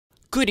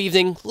Good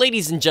evening,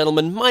 ladies and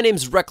gentlemen, my name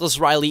is Reckless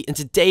Riley, and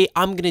today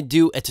I'm going to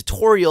do a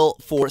tutorial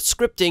for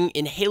scripting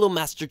in Halo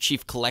Master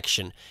Chief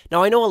Collection.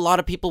 Now I know a lot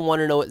of people want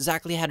to know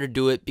exactly how to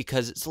do it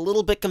because it's a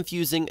little bit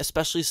confusing,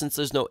 especially since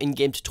there's no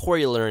in-game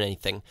tutorial or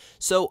anything.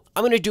 So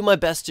I'm going to do my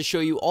best to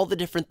show you all the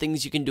different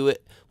things you can do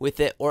it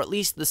with it, or at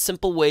least the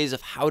simple ways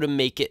of how to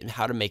make it and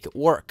how to make it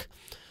work.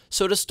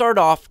 So to start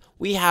off,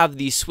 we have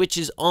the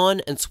switches on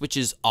and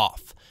switches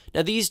off.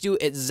 Now these do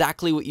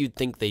exactly what you'd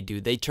think they do.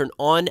 They turn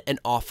on and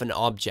off an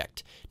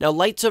object. Now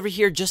lights over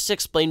here, just to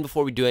explain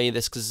before we do any of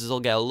this, because this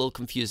will get a little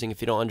confusing if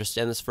you don't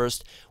understand this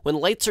first. When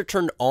lights are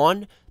turned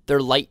on,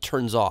 their light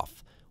turns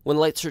off. When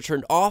lights are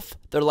turned off,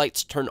 their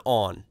lights turn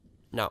on.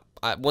 Now,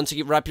 once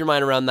you wrap your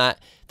mind around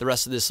that, the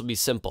rest of this will be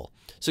simple.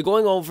 So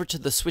going over to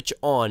the switch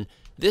on,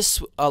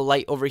 this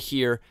light over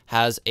here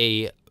has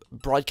a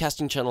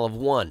broadcasting channel of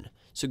 1.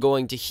 So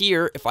going to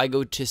here, if I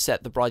go to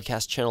set the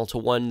broadcast channel to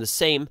 1 the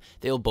same,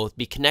 they'll both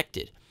be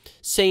connected.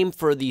 Same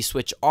for the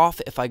switch off.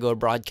 If I go to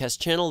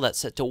broadcast channel, that's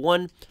set to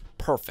 1,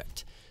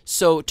 perfect.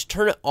 So to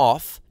turn it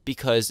off,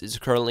 because it's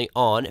currently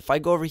on, if I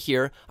go over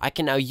here, I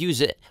can now use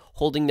it,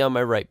 holding down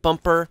my right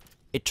bumper,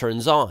 it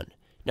turns on.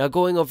 Now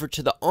going over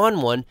to the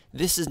on one,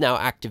 this is now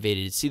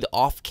activated. See, the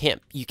off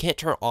you can't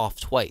turn off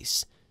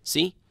twice.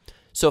 See?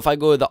 So if I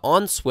go to the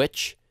on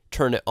switch,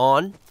 turn it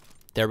on,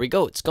 there we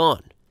go, it's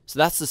gone. So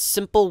that's the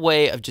simple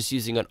way of just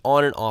using an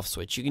on and off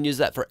switch. You can use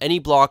that for any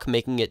block,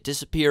 making it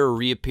disappear or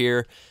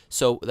reappear.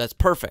 So that's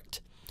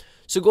perfect.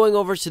 So going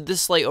over to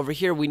this light over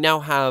here, we now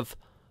have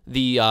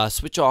the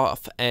switch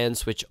off and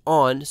switch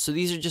on. So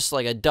these are just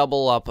like a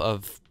double up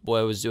of what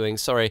I was doing.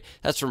 Sorry,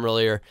 that's from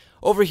earlier.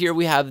 Over here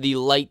we have the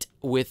light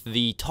with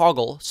the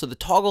toggle. So the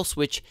toggle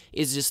switch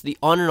is just the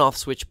on and off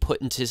switch put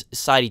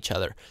inside each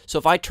other. So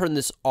if I turn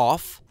this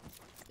off,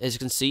 as you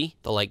can see,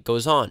 the light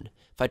goes on.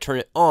 If I turn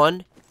it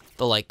on,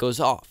 the light goes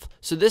off.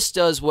 So this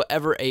does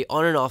whatever a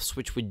on and off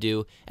switch would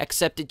do,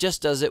 except it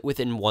just does it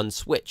within one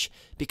switch.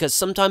 Because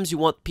sometimes you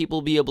want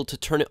people to be able to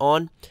turn it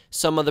on,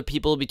 some other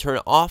people will be turn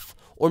it off,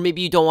 or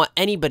maybe you don't want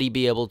anybody to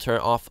be able to turn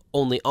it off,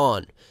 only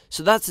on.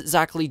 So that's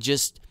exactly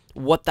just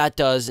what that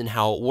does and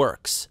how it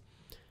works.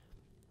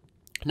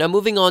 Now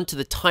moving on to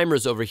the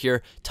timers over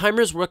here,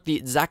 timers work the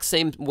exact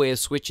same way as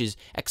switches,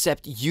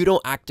 except you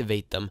don't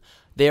activate them.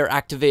 They are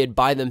activated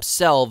by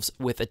themselves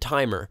with a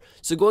timer.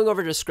 So going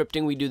over to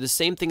scripting, we do the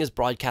same thing as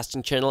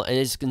broadcasting channel, and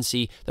as you can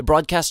see, the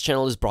broadcast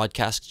channel is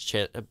broadcast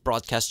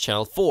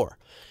channel 4.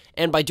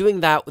 And by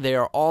doing that, they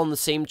are all on the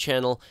same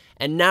channel,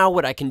 and now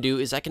what I can do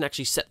is I can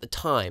actually set the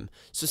time.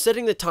 So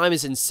setting the time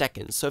is in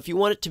seconds. So if you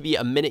want it to be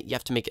a minute, you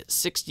have to make it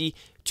 60,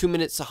 2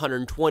 minutes,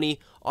 120.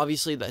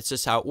 Obviously, that's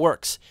just how it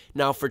works.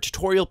 Now, for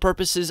tutorial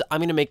purposes, I'm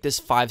going to make this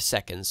 5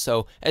 seconds.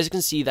 So as you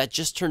can see, that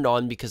just turned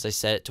on because I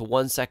set it to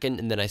 1 second,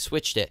 and then I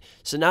switched it.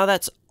 So now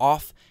that's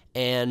off,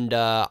 and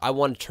I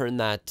want to turn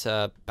that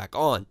back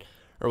on,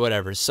 or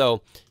whatever.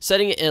 So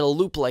setting it in a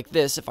loop like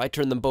this, if I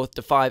turn them both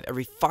to 5,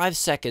 every 5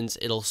 seconds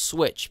it'll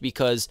switch,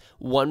 because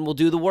one will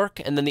do the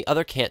work and then the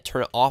other can't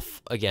turn it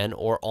off again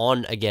or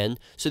on again.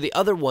 So the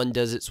other one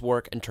does its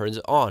work and turns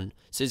it on.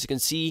 So as you can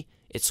see,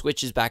 it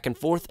switches back and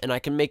forth, and I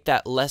can make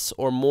that less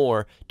or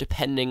more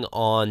depending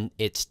on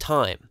its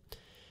time.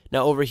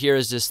 Now over here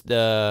is just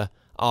the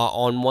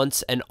on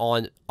once and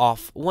on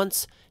off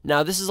once.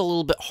 Now this is a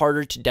little bit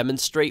harder to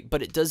demonstrate,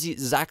 but it does the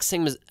exact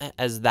same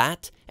as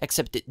that,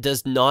 except it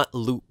does not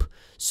loop.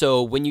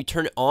 So when you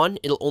turn it on,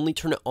 it'll only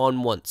turn it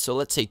on once. So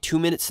let's say 2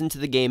 minutes into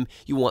the game,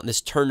 you want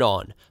this turned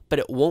on, but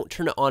it won't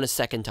turn it on a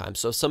second time.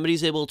 So if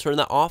somebody's able to turn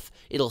that off,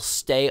 it'll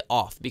stay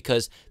off,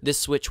 because this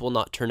switch will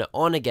not turn it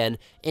on again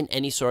in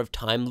any sort of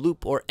time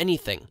loop or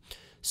anything.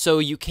 So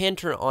you can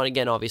turn it on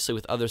again, obviously,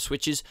 with other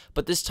switches,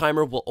 but this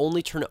timer will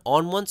only turn it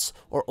on once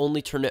or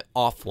only turn it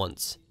off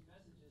once.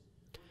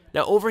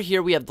 Now over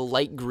here we have the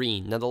light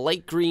green. Now the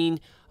light green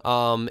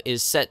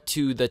is set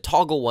to the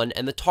toggle one,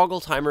 and the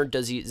toggle timer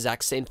does the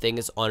exact same thing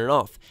as on and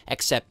off,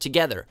 except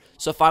together.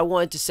 So if I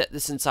wanted to set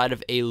this inside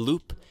of a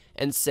loop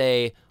and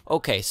say,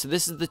 okay, so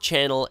this is the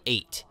channel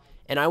 8,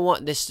 and I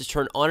want this to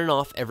turn on and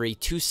off every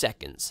 2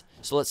 seconds.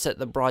 So let's set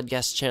the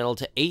broadcast channel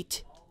to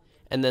 8,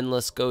 and then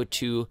let's go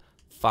to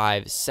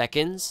 5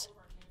 seconds.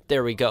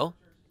 There we go.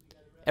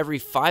 Every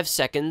 5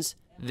 seconds,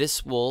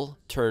 this will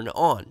turn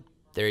on.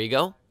 There you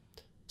go.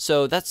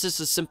 So that's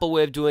just a simple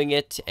way of doing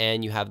it,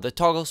 and you have the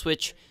toggle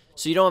switch,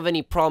 so you don't have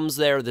any problems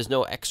there. There's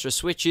no extra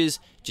switches,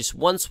 just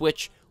one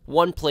switch,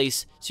 one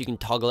place, so you can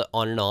toggle it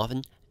on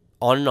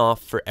and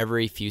off for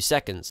every few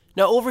seconds.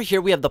 Now over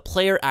here we have the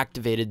player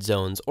activated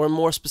zones, or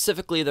more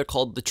specifically they're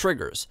called the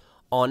triggers,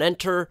 on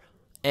enter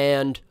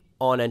and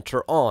on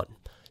enter on.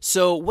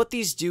 So what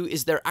these do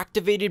is they're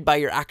activated by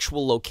your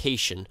actual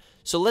location.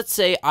 So let's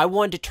say I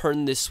wanted to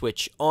turn this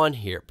switch on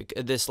here,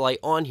 this light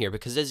on here,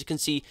 because as you can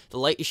see, the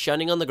light is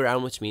shining on the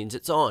ground, which means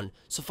it's on.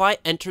 So if I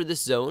enter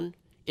this zone,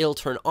 it'll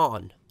turn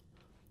on.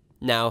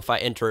 Now if I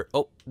enter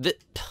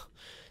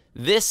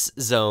this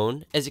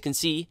zone, as you can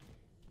see,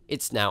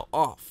 it's now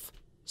off.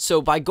 So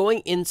by going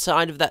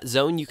inside of that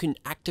zone, you can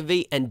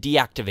activate and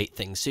deactivate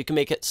things. So you can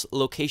make it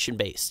location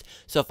based.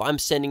 So if I'm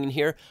standing in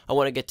here, I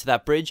want to get to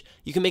that bridge,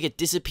 you can make it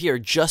disappear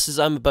just as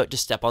I'm about to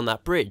step on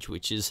that bridge,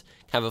 which is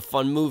kind of a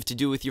fun move to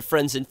do with your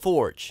friends in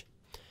Forge.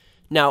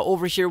 Now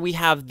over here we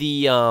have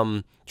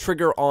the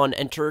trigger on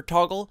enter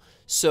toggle.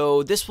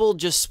 So this will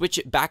just switch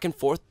it back and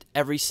forth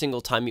every single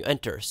time you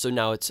enter. So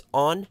now it's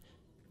on,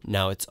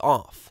 now it's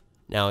off,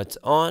 now it's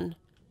on,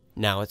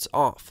 now it's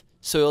off.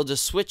 So it'll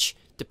just switch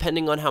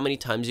depending on how many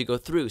times you go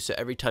through. So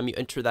every time you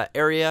enter that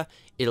area,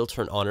 it'll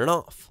turn on and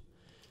off.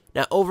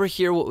 Now over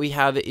here what we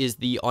have is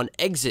the on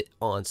exit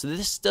on. So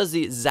this does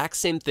the exact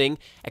same thing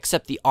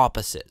except the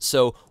opposite.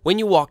 So when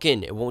you walk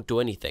in, it won't do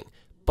anything.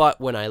 But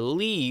when I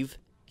leave,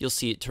 you'll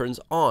see it turns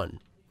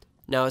on.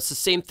 Now it's the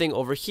same thing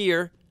over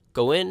here.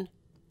 Go in,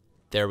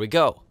 there we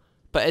go.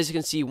 But as you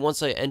can see,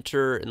 once I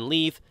enter and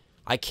leave,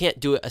 I can't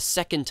do it a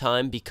second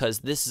time because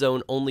this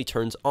zone only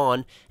turns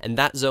on and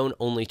that zone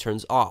only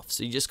turns off.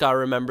 So you just gotta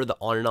remember the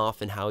on and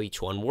off and how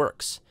each one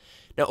works.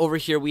 Now over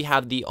here we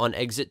have the on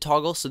exit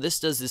toggle. So this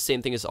does the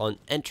same thing as on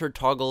enter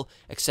toggle,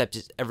 except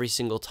it's every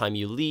single time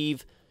you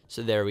leave.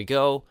 So there we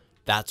go.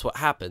 That's what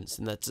happens,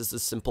 and that's just a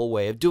simple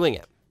way of doing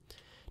it.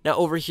 Now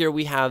over here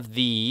we have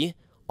the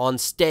on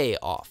stay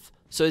off.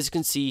 So as you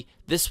can see,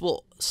 this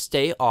will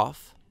stay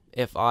off.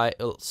 If I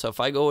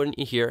go in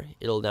here,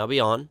 it'll now be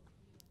on.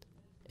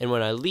 And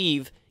when I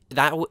leave,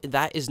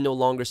 that is no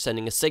longer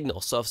sending a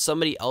signal. So if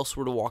somebody else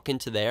were to walk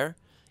into there,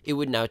 it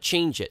would now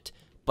change it.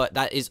 But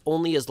that is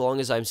only as long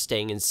as I'm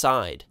staying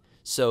inside.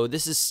 So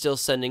this is still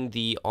sending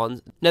the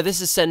on. Now this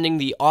is sending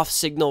the off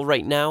signal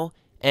right now.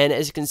 And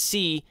as you can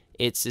see,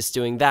 it's just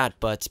doing that.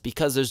 But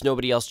because there's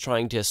nobody else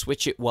trying to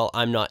switch it while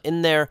I'm not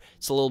in there,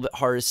 it's a little bit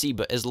harder to see.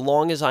 But as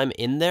long as I'm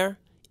in there,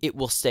 it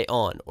will stay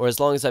on. Or as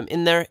long as I'm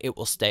in there, it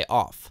will stay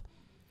off.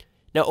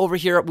 Now over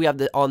here we have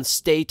the on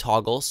stay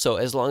toggle, so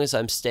as long as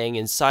I'm staying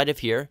inside of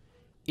here,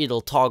 it'll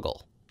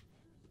toggle.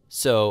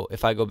 So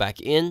if I go back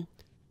in,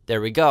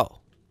 there we go.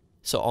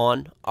 So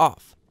on,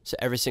 off. So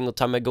every single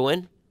time I go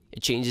in,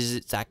 it changes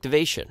its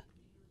activation.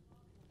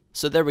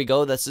 So there we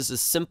go, that's just a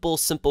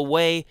simple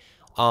way.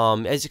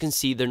 As you can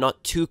see, they're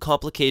not too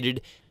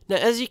complicated. Now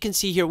as you can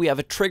see here, we have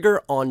a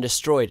trigger on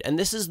destroyed, and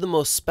this is the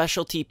most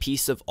specialty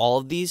piece of all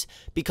of these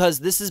because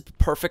this is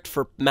perfect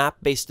for map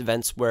based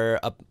events where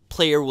a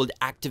player would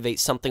activate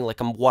something like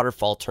a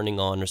waterfall turning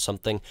on or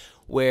something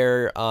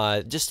where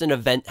just an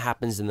event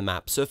happens in the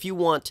map. So if you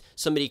want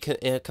somebody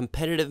in a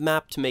competitive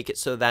map to make it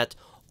so that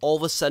all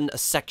of a sudden a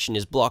section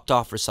is blocked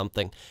off or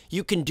something,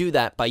 you can do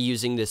that by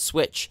using this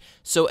switch.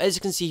 So as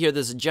you can see here,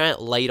 there's a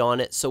giant light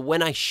on it. So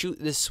when I shoot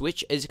this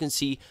switch, as you can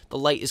see, the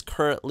light is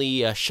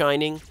currently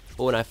shining,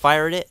 but when I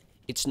fired it,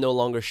 it's no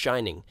longer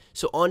shining.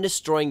 So on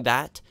destroying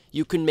that,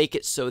 you can make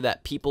it so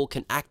that people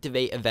can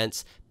activate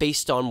events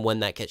based on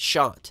when that gets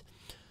shot.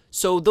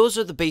 So those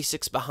are the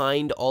basics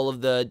behind all of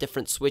the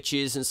different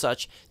switches and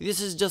such. This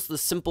is just the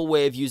simple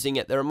way of using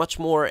it. There are much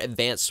more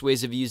advanced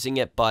ways of using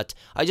it, but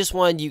I just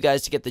wanted you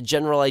guys to get the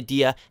general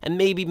idea and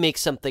maybe make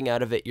something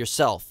out of it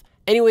yourself.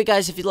 Anyway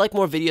guys, if you'd like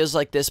more videos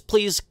like this,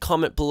 please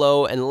comment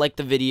below and like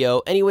the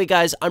video. Anyway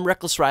guys, I'm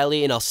Reckless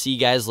Riley and I'll see you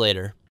guys later.